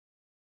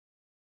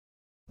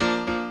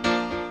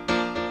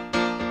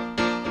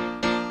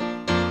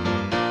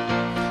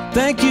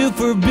Thank you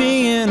for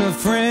being a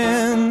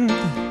friend.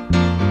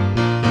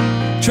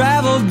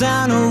 Traveled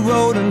down a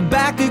road and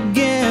back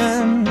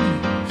again.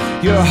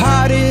 Your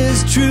heart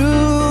is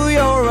true,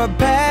 you're a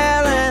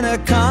pal and a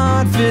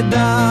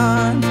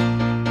confidant.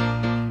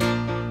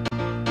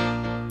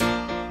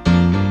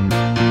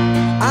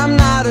 I'm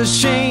not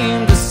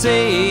ashamed to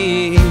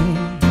say,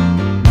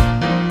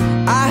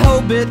 I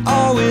hope it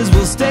always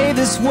will stay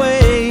this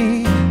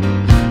way.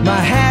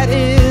 My hat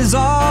is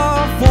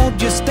off,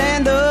 won't you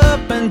stand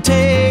up and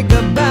take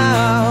a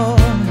bow?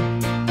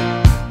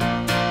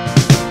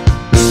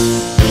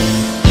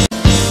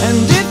 And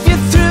if you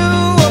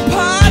threw a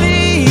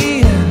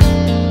party,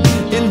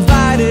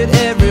 invited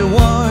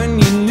everyone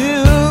you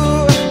knew,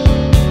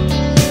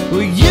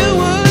 well, you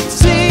would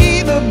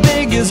see the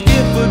biggest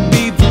gift would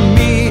be from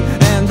me,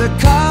 and the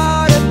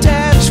card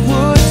attached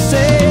would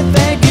say,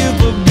 thank you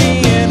for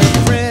being a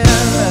friend.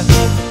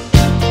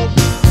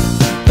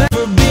 Thank you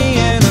for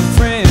being a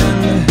friend.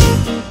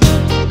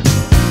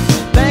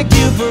 Thank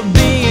you for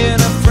being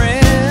a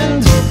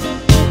friend.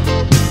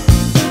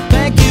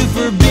 Thank you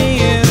for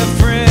being a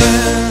friend.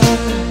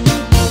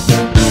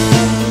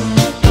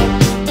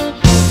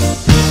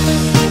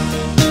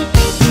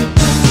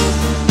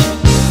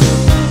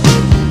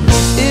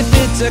 If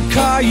it's a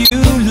car you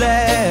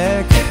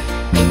lack,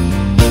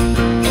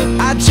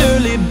 I'd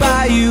surely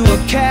buy you a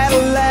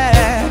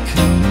Cadillac.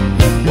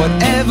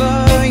 Whatever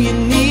you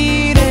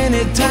need,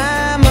 any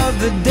time of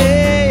the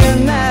day or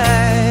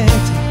night.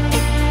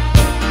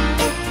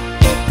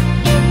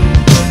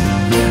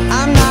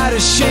 I'm not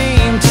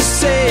ashamed to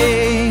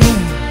say,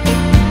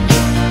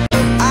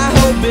 I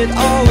hope it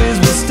always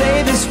will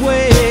stay this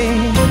way.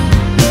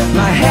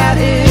 My hat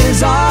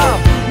is off,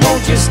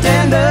 won't you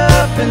stand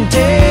up and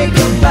take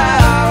a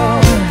bow?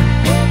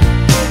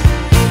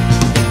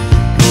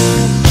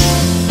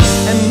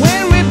 And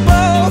when we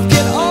both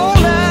get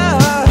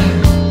older,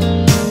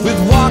 with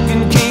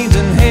walking canes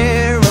and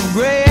hair of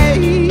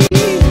gray,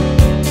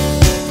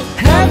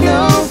 have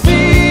no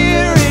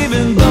fear,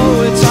 even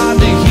though it's hard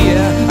to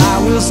hear. I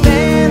will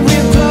stand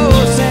real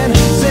close and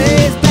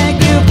say thank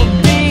you for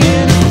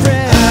being a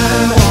friend.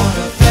 I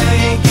wanna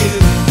thank you.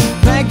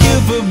 Thank you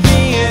for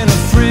being a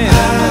friend. I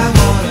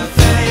wanna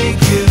thank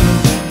you.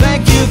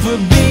 Thank you for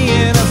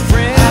being a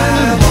friend.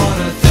 I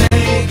wanna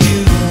thank you.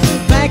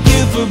 Thank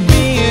you for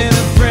being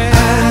a friend.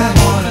 I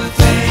wanna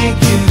thank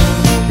you.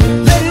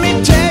 Let me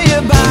tell you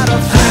about a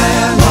friend.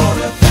 I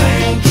wanna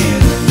thank you.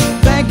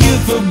 Thank you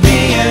for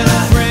being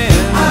a friend.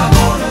 I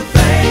wanna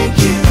thank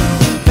you.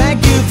 Thank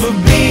you for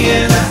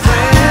being a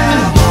friend.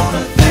 I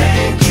wanna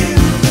thank you.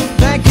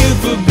 Thank you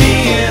for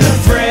being a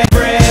friend.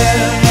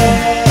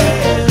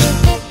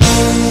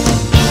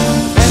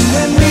 And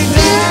when we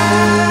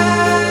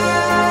die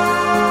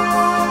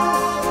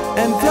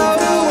and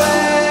float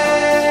away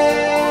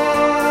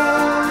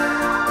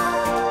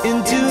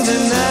into the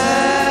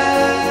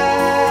night,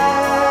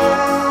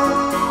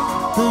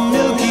 the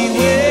Milky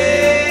Way,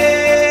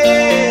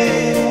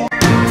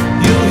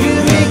 you'll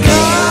hear me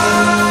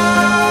call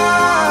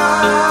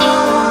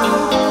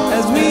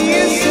as we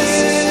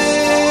ascend.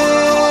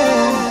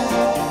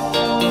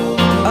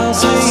 I'll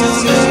say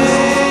your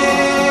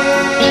name,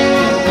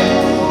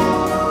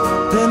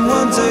 then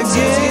once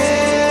again,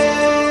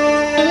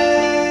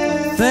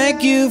 thank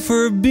you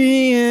for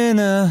being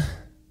a